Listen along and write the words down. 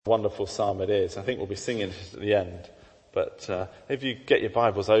wonderful psalm it is. I think we'll be singing it at the end. But if you get your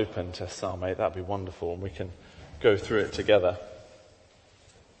Bibles open to Psalm 8, that'd be wonderful, and we can go through it together.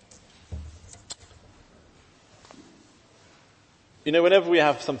 You know, whenever we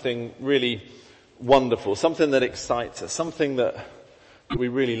have something really wonderful, something that excites us, something that we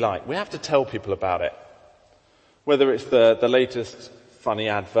really like, we have to tell people about it. Whether it's the latest funny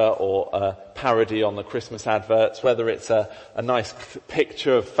advert or a parody on the Christmas adverts, whether it's a nice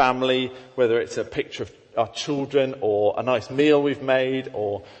picture of family, whether it's a picture of our children or a nice meal we've made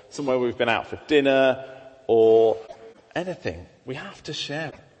or somewhere we've been out for dinner or anything, we have to share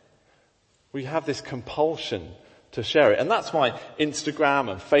it. We have this compulsion to share it. And that's why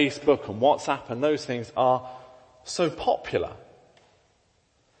Instagram and Facebook and WhatsApp and those things are so popular.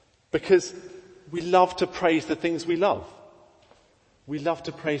 Because we love to praise the things we love. We love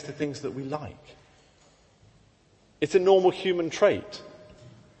to praise the things that we like. It's a normal human trait.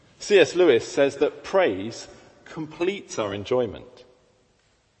 C.S. Lewis says that praise completes our enjoyment.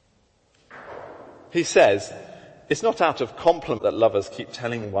 He says, it's not out of compliment that lovers keep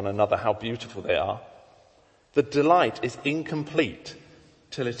telling one another how beautiful they are. The delight is incomplete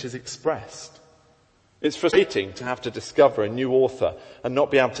till it is expressed. It's frustrating to have to discover a new author and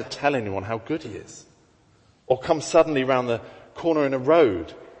not be able to tell anyone how good he is. Or come suddenly round the corner in a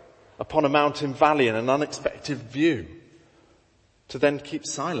road, upon a mountain valley in an unexpected view, to then keep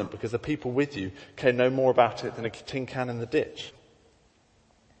silent because the people with you care no more about it than a tin can in the ditch.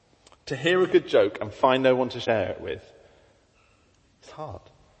 To hear a good joke and find no one to share it with, it's hard.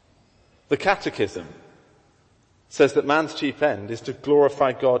 The Catechism says that man's chief end is to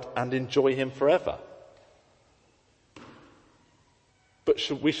glorify God and enjoy him forever. But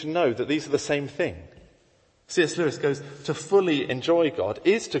we should know that these are the same thing. C.S. Lewis goes, to fully enjoy God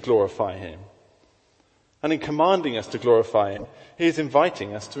is to glorify him. And in commanding us to glorify him, he is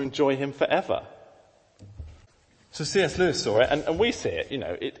inviting us to enjoy him forever. So C.S. Lewis saw it, and we see it, you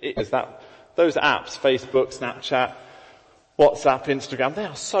know, it is that, those apps, Facebook, Snapchat, WhatsApp, Instagram, they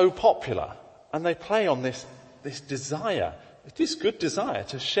are so popular. And they play on this desire, this good desire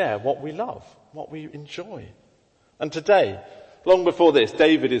to share what we love, what we enjoy. And today, long before this,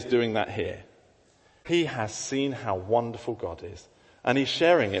 David is doing that here. He has seen how wonderful God is, and he's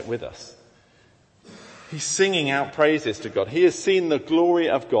sharing it with us. He's singing out praises to God. He has seen the glory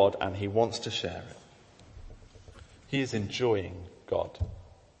of God, and he wants to share it. He is enjoying God.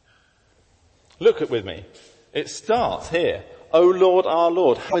 Look at with me. It starts here. O Lord, our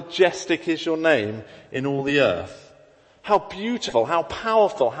Lord, how majestic is your name in all the earth. How beautiful, how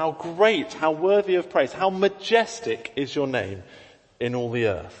powerful, how great, how worthy of praise. How majestic is your name in all the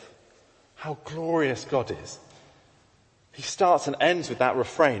earth. How glorious God is. He starts and ends with that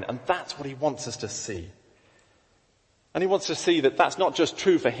refrain, and that's what he wants us to see. And he wants to see that that's not just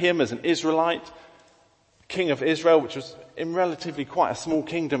true for him as an Israelite, king of Israel, which was in relatively quite a small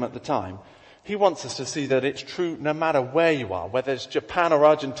kingdom at the time. He wants us to see that it's true no matter where you are, whether it's Japan or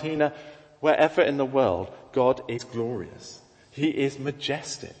Argentina, wherever in the world, God is glorious. He is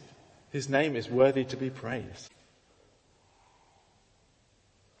majestic. His name is worthy to be praised.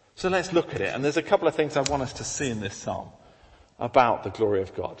 So let's look at it. And there's a couple of things I want us to see in this psalm about the glory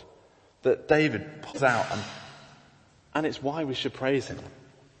of God that David pulls out, and it's why we should praise him.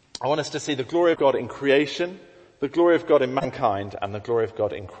 I want us to see the glory of God in creation, the glory of God in mankind, and the glory of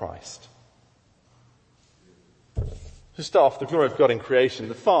God in Christ. To start off, the glory of God in creation.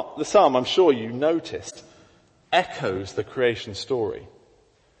 The psalm, I'm sure you noticed, echoes the creation story.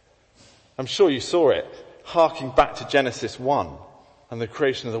 I'm sure you saw it, harking back to Genesis 1 and the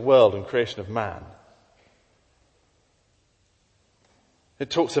creation of the world and creation of man. It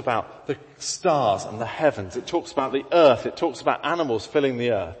talks about the stars and the heavens. It talks about the earth. It talks about animals filling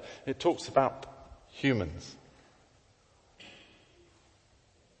the earth. It talks about humans.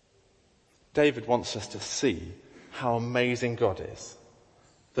 David wants us to see how amazing God is.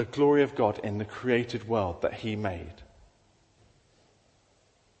 The glory of God in the created world that he made.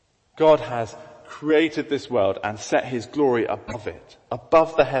 God has created this world and set his glory above it,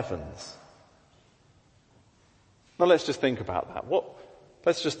 above the heavens. Now let's just think about that.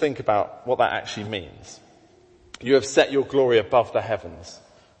 Let's just think about what that actually means. You have set your glory above the heavens.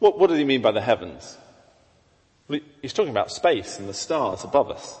 What does he mean by the heavens? Well, he's talking about space and the stars above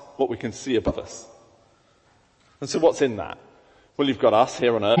us, what we can see above us. And so what's in that? Well, you've got us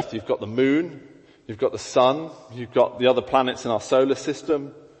here on Earth, you've got the moon, you've got the sun, you've got the other planets in our solar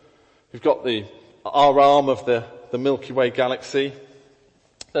system, you've got our arm of the Milky Way galaxy,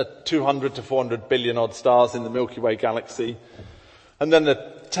 the 200 to 400 billion odd stars in the Milky Way galaxy, and then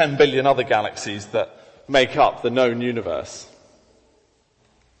the 10 billion other galaxies that make up the known universe.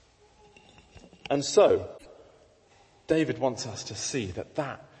 And so, David wants us to see that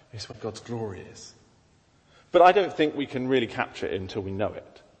that is what God's glory is. But I don't think we can really capture it until we know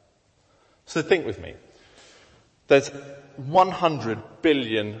it. So think with me. There's 100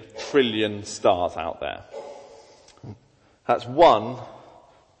 billion trillion stars out there. That's 1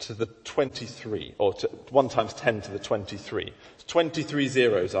 to the 23, or 1 times 10 to the 23. It's 23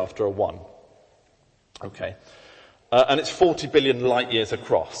 zeros after a 1. Okay. And it's 40 billion light years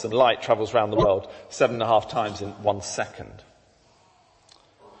across, and light travels around the world 7.5 times in 1 second.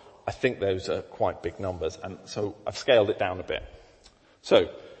 I think those are quite big numbers, and so I've scaled it down a bit. So,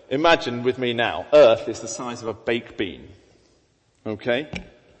 imagine with me now, Earth is the size of a baked bean. Okay?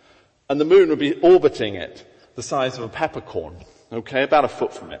 And the moon would be orbiting it, the size of a peppercorn. Okay? About a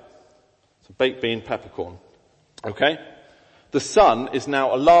foot from it. So baked bean, peppercorn. Okay? The sun is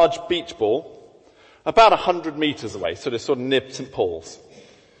now a large beach ball, about 100 meters away, so they're sort of near St. Paul's.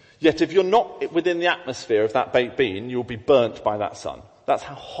 Yet if you're not within the atmosphere of that baked bean, you'll be burnt by that sun. That's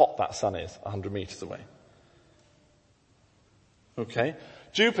how hot that sun is, 100 meters away. Okay?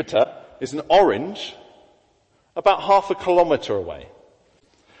 Jupiter is an orange, about 0.5 kilometer away.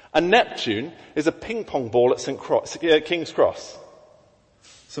 And Neptune is a ping pong ball at King's Cross,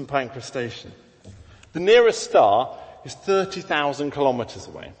 St. Pancras Station. The nearest star is 30,000 kilometers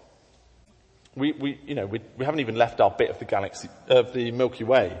away. We haven't even left our bit of the galaxy, of the Milky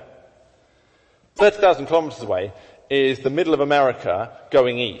Way. 30,000 kilometers away is the middle of America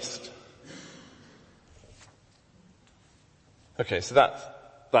going east. Okay, so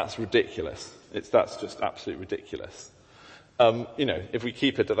that's ridiculous. That's just absolutely ridiculous. If we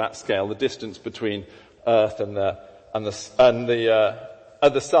keep it at that scale, the distance between Earth and the sun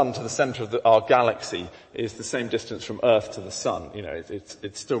to the center of our galaxy is the same distance from Earth to the sun.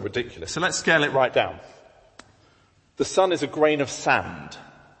 It's still ridiculous. So let's scale it right down. The sun is a grain of sand.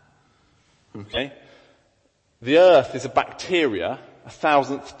 Okay? The Earth is a bacteria,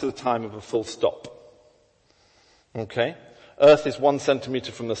 1,000th to the time of a full stop. Okay? Earth is 1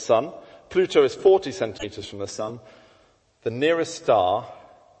 centimeter from the sun. Pluto is 40 centimeters from the sun. The nearest star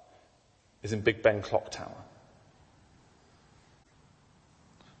is in Big Ben Clock Tower.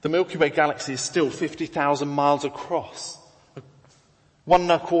 The Milky Way galaxy is still 50,000 miles across.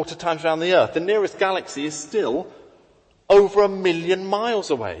 1.25 times around the Earth. The nearest galaxy is still over 1 million miles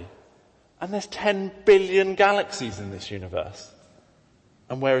away. And there's 10 billion galaxies in this universe.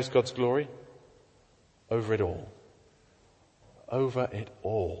 And where is God's glory? Over it all. Over it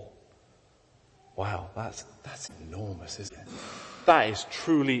all. Wow, that's enormous, isn't it? That is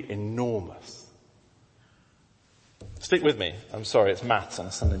truly enormous. Stick with me. I'm sorry, it's maths on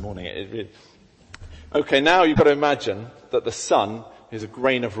a Sunday morning. Okay, now you've got to imagine that the sun is a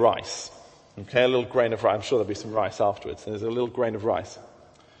grain of rice. Okay, a little grain of rice. I'm sure there'll be some rice afterwards. There's a little grain of rice.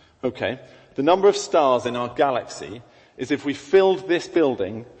 Okay, the number of stars in our galaxy is if we filled this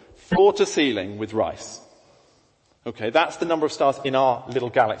building floor to ceiling with rice. Okay, that's the number of stars in our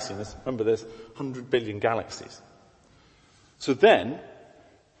little galaxy. Remember, there's 100 billion galaxies. So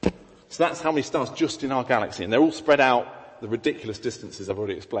that's how many stars just in our galaxy. And they're all spread out the ridiculous distances I've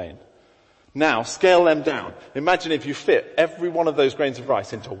already explained. Now, scale them down. Imagine if you fit every one of those grains of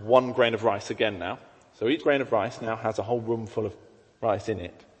rice into 1 grain of rice again now. So each grain of rice now has a whole room full of rice in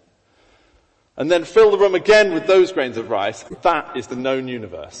it. And then fill the room again with those grains of rice. That is the known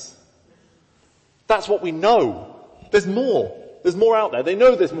universe. That's what we know. There's more. There's more out there. They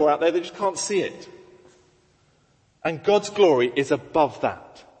know there's more out there. They just can't see it. And God's glory is above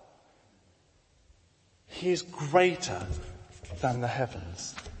that. He is greater than the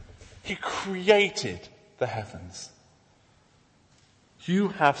heavens. He created the heavens. You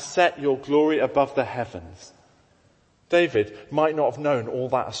have set your glory above the heavens. David might not have known all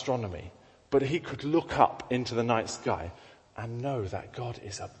that astronomy, but he could look up into the night sky and know that God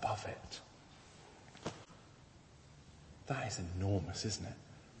is above it. That is enormous, isn't it?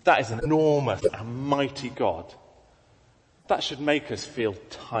 That is an enormous and mighty God. That should make us feel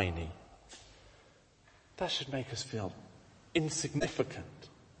tiny. That should make us feel insignificant.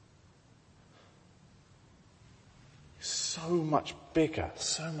 So much bigger,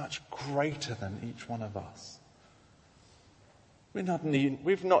 so much greater than each one of us.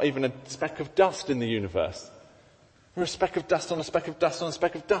 We've not even a speck of dust in the universe. We're a speck of dust on a speck of dust on a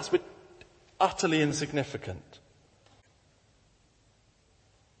speck of dust. We're utterly insignificant.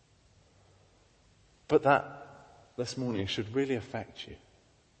 But that, this morning, should really affect you.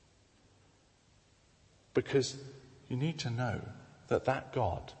 Because you need to know that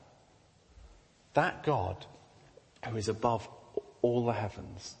God who is above all the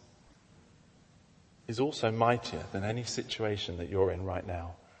heavens, is also mightier than any situation that you're in right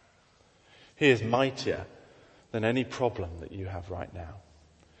now. He is mightier than any problem that you have right now.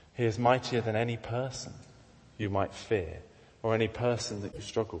 He is mightier than any person you might fear or any person that you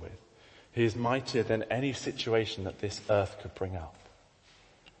struggle with. He is mightier than any situation that this earth could bring up.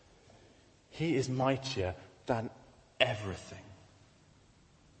 He is mightier than everything.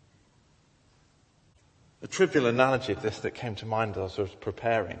 A trivial analogy of this that came to mind as I was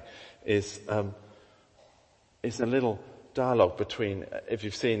preparing is a little dialogue between, if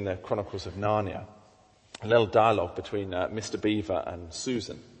you've seen the Chronicles of Narnia, a little dialogue between Mr. Beaver and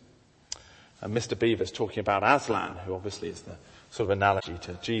Susan. And Mr. Beaver's talking about Aslan, who obviously is the sort of analogy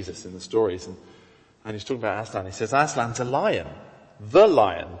to Jesus in the stories. And he's talking about Aslan. He says, Aslan's a lion,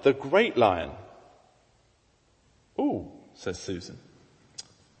 the great lion. Ooh, says Susan.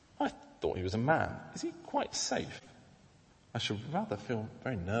 I thought he was a man. Is he quite safe? I should rather feel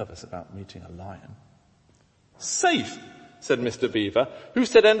very nervous about meeting a lion. Safe, said Mr. Beaver. Who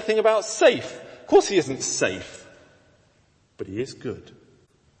said anything about safe? Of course he isn't safe. But he is good.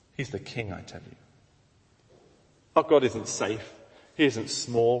 He's the king, I tell you. Our God isn't safe. He isn't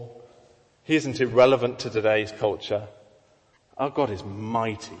small. He isn't irrelevant to today's culture. Our God is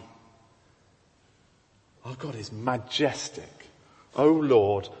mighty. Our God is majestic. O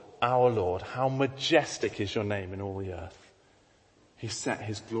Lord, our Lord, how majestic is your name in all the earth. He set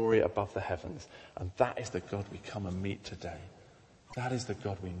his glory above the heavens. And that is the God we come and meet today. That is the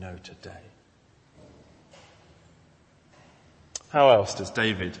God we know today. How else does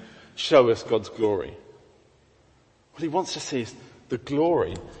David show us God's glory? Well, he wants to see the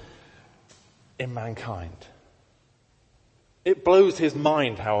glory in mankind. It blows his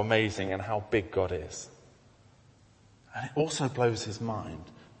mind how amazing and how big God is. And it also blows his mind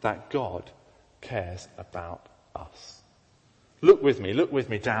that God cares about us. Look with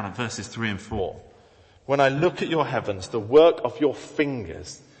me down at verses 3 and 4. When I look at your heavens, the work of your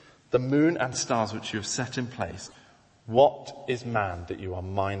fingers, the moon and stars which you have set in place, what is man that you are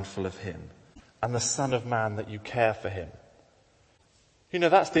mindful of him, and the son of man that you care for him? You know,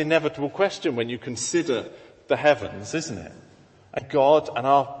 that's the inevitable question when you consider the heavens, isn't it? And God and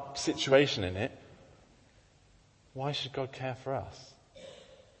our situation in it. Why should God care for us?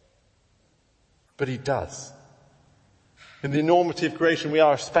 But he does. In the enormity of creation, we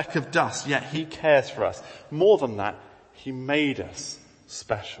are a speck of dust, yet he cares for us. More than that, he made us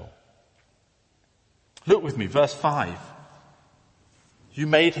special. Look with me, verse 5. You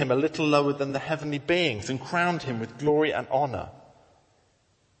made him a little lower than the heavenly beings and crowned him with glory and honor.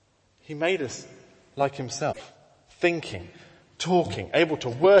 He made us like himself, thinking, talking, able to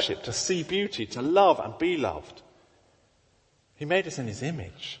worship, to see beauty, to love and be loved. He made us in his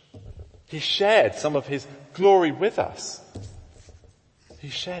image. He shared some of his glory with us. He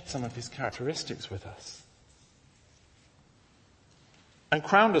shared some of his characteristics with us. And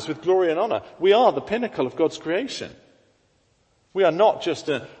crowned us with glory and honor. We are the pinnacle of God's creation. We are not just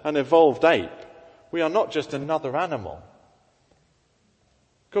an evolved ape. We are not just another animal.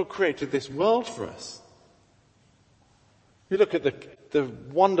 God created this world for us. You look at the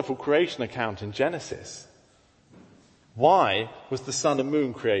wonderful creation account in Genesis. Why was the sun and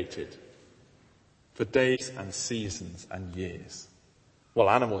moon created? For days and seasons and years. Well,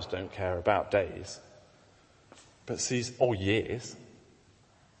 animals don't care about days. But years.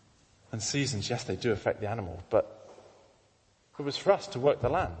 And seasons, yes, they do affect the animal, but it was for us to work the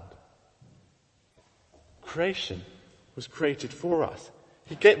land. Creation was created for us.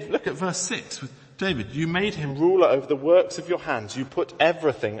 Look at verse 6 with David. You made him ruler over the works of your hands. You put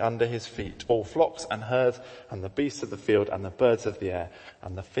everything under his feet, all flocks and herds and the beasts of the field and the birds of the air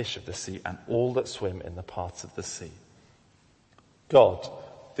and the fish of the sea and all that swim in the paths of the sea. God,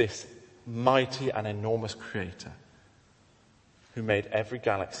 this mighty and enormous creator, who made every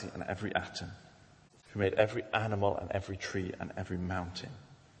galaxy and every atom, who made every animal and every tree and every mountain,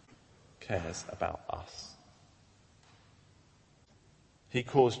 cares about us. He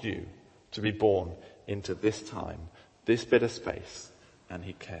caused you to be born into this time, this bit of space, and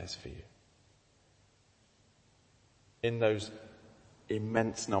he cares for you. In those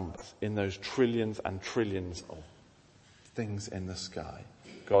immense numbers, in those trillions and trillions of things in the sky,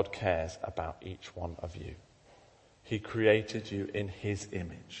 God cares about each one of you. He created you in his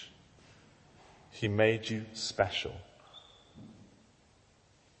image. He made you special.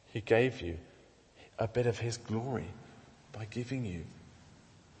 He gave you a bit of his glory by giving you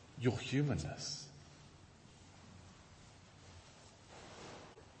your humanness.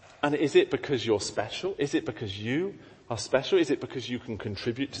 And is it because you're special? Is it because you are special? Is it because you can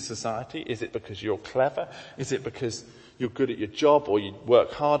contribute to society? Is it because you're clever? Is it because you're good at your job or you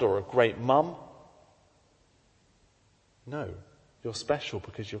work hard or a great mum? No. You're special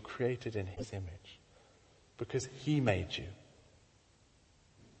because you're created in his image. Because he made you.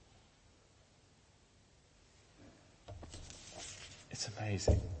 It's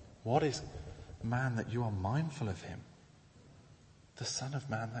amazing. What is man that you are mindful of him? The Son of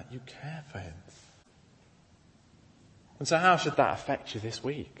Man that you care for him. And so how should that affect you this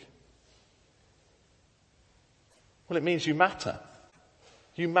week? Well, it means you matter.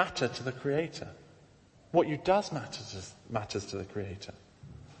 You matter to the Creator. What you does matters to the Creator.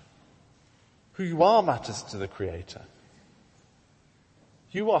 Who you are matters to the Creator.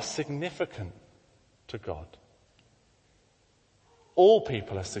 You are significant to God. All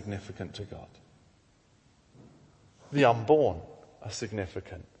people are significant to God. The unborn are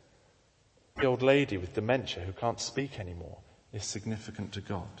significant. The old lady with dementia who can't speak anymore is significant to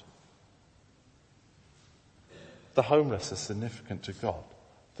God. The homeless are significant to God.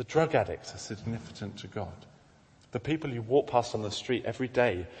 The drug addicts are significant to God. The people you walk past on the street every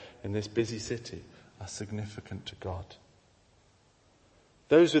day in this busy city are significant to God.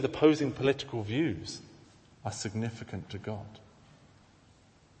 Those with opposing political views are significant to God.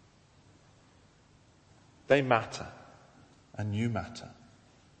 They matter, and you matter,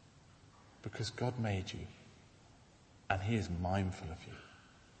 because God made you, and he is mindful of you.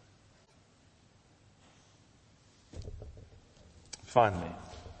 Finally,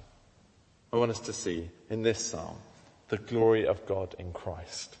 I want us to see in this psalm the glory of God in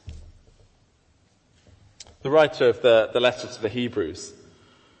Christ. The writer of the letter to the Hebrews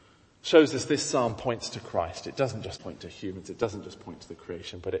shows us this psalm points to Christ. It doesn't just point to humans, it doesn't just point to the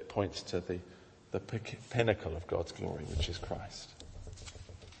creation, but it points to the pinnacle of God's glory, which is Christ.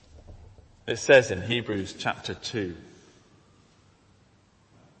 It says in Hebrews chapter 2,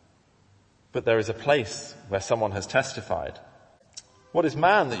 "But there is a place where someone has testified. What is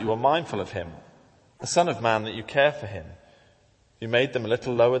man that you are mindful of him? The Son of Man that you care for him? You made them a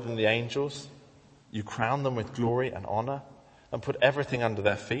little lower than the angels. You crowned them with glory and honor and put everything under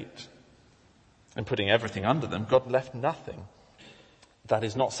their feet. In putting everything under them, God left nothing that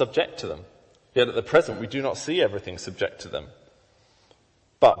is not subject to them. Yet at the present, we do not see everything subject to them.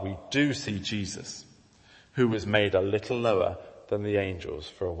 But we do see Jesus, who was made a little lower than the angels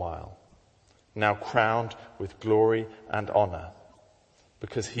for a while, now crowned with glory and honor,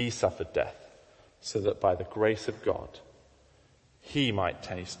 because he suffered death, so that by the grace of God, he might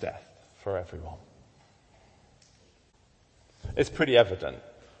taste death for everyone." It's pretty evident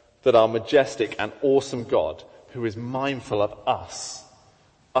that our majestic and awesome God, who is mindful of us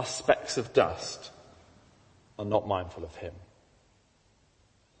specks of dust, are not mindful of him.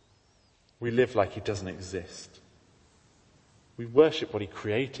 We live like he doesn't exist. We worship what he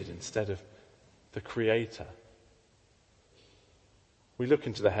created instead of the Creator. We look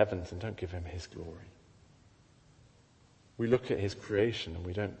into the heavens and don't give him his glory. We look at his creation and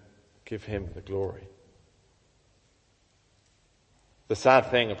we don't give him the glory. The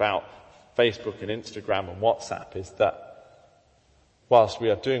sad thing about Facebook and Instagram and WhatsApp is that whilst we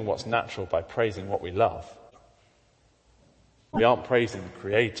are doing what's natural by praising what we love, we aren't praising the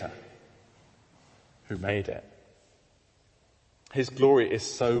Creator who made it. His glory is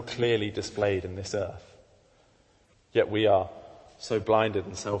so clearly displayed in this earth, yet we are so blinded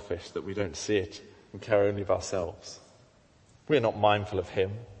and selfish that we don't see it and care only of ourselves. We're not mindful of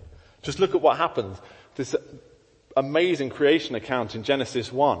him. Just look at what happens. This amazing creation account in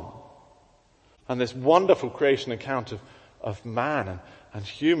Genesis 1 and this wonderful creation account of man and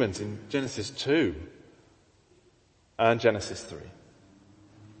humans in Genesis 2 and Genesis 3.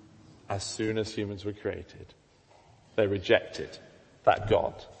 As soon as humans were created, they rejected that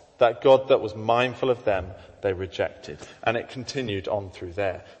God that was mindful of them, they rejected. And it continued on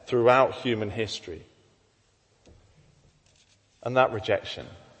throughout human history. And that rejection,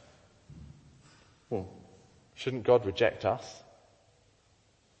 well, shouldn't God reject us?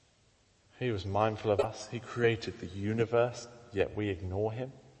 He was mindful of us. He created the universe, yet we ignore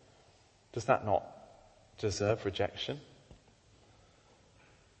him. Does that not deserve rejection?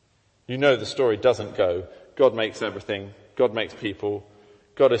 You know the story doesn't go, God makes everything, God makes people,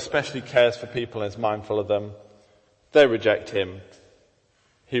 God especially cares for people and is mindful of them. They reject him,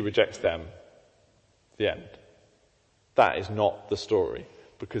 he rejects them. The end. That is not the story,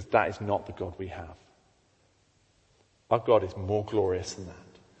 because that is not the God we have. Our God is more glorious than that.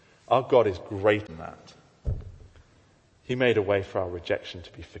 Our God is greater than that. He made a way for our rejection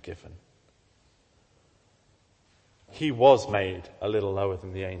to be forgiven. He was made a little lower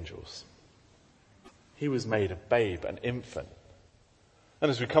than the angels. He was made a babe, an infant.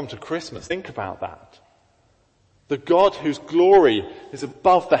 And as we come to Christmas, think about that. The God whose glory is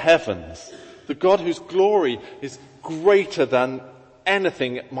above the heavens. The God whose glory is greater than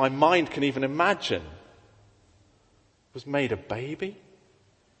anything my mind can even imagine. Was made a baby.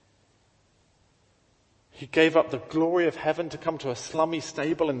 He gave up the glory of heaven to come to a slummy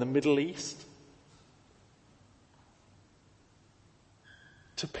stable in the Middle East.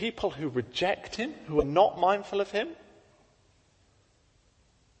 To people who reject him, who are not mindful of him.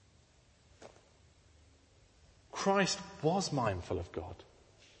 Christ was mindful of God.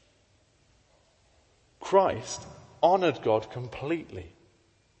 Christ honored God completely.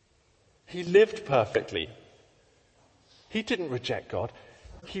 He lived perfectly. He didn't reject God.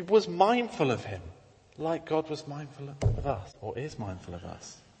 He was mindful of him, like God was mindful of us, or is mindful of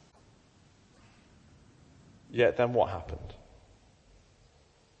us. Yet then what happened?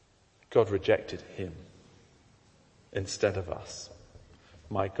 God rejected him instead of us.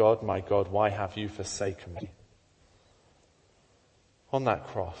 My God, why have you forsaken me? On that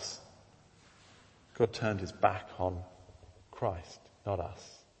cross, God turned his back on Christ, not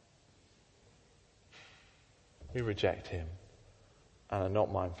us. We reject him and are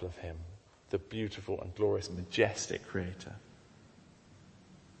not mindful of him, the beautiful and glorious, majestic creator.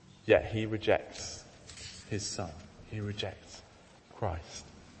 Yet he rejects his son. He rejects Christ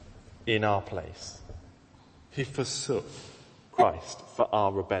in our place. He forsook Christ for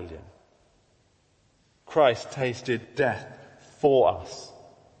our rebellion. Christ tasted death for us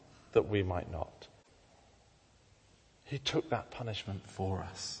that we might not. He took that punishment for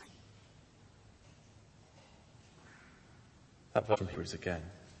us. That verse from Hebrews again.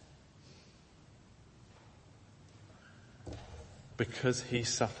 Because he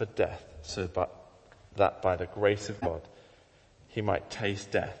suffered death, so that by the grace of God he might taste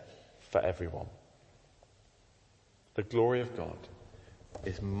death for everyone. The glory of God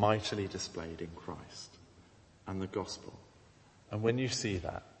is mightily displayed in Christ and the gospel. And when you see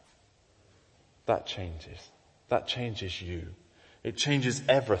that, that changes. That changes you. It changes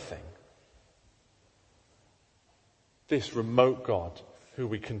everything. This remote God who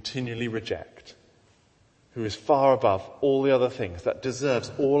we continually reject, who is far above all the other things, that deserves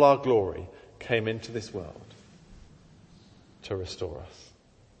all our glory, came into this world to restore us.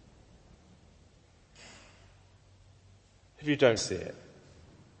 If you don't see it,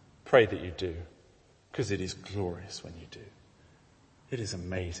 pray that you do, because it is glorious when you do. It is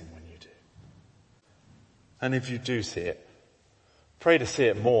amazing when you do. And if you do see it, pray to see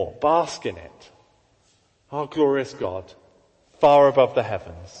it more. Bask in it. Our glorious God, far above the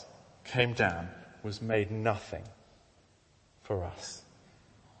heavens, came down, was made nothing for us,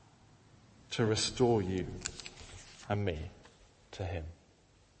 to restore you and me to him.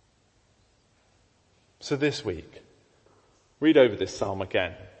 So this week, read over this psalm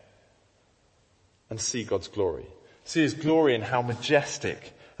again and see God's glory. See his glory in how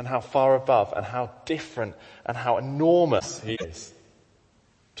majestic and how far above and how different and how enormous he is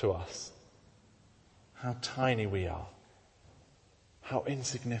to us. How tiny we are. How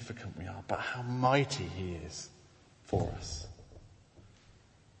insignificant we are, but how mighty he is for us.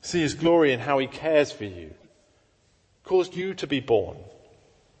 See his glory in how he cares for you, caused you to be born,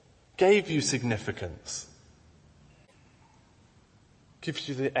 gave you significance, gives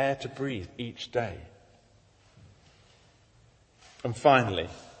you the air to breathe each day. And finally,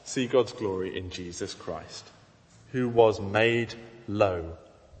 see God's glory in Jesus Christ, who was made low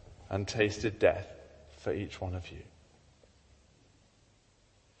and tasted death for each one of you.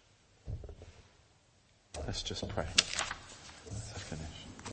 Let's just pray.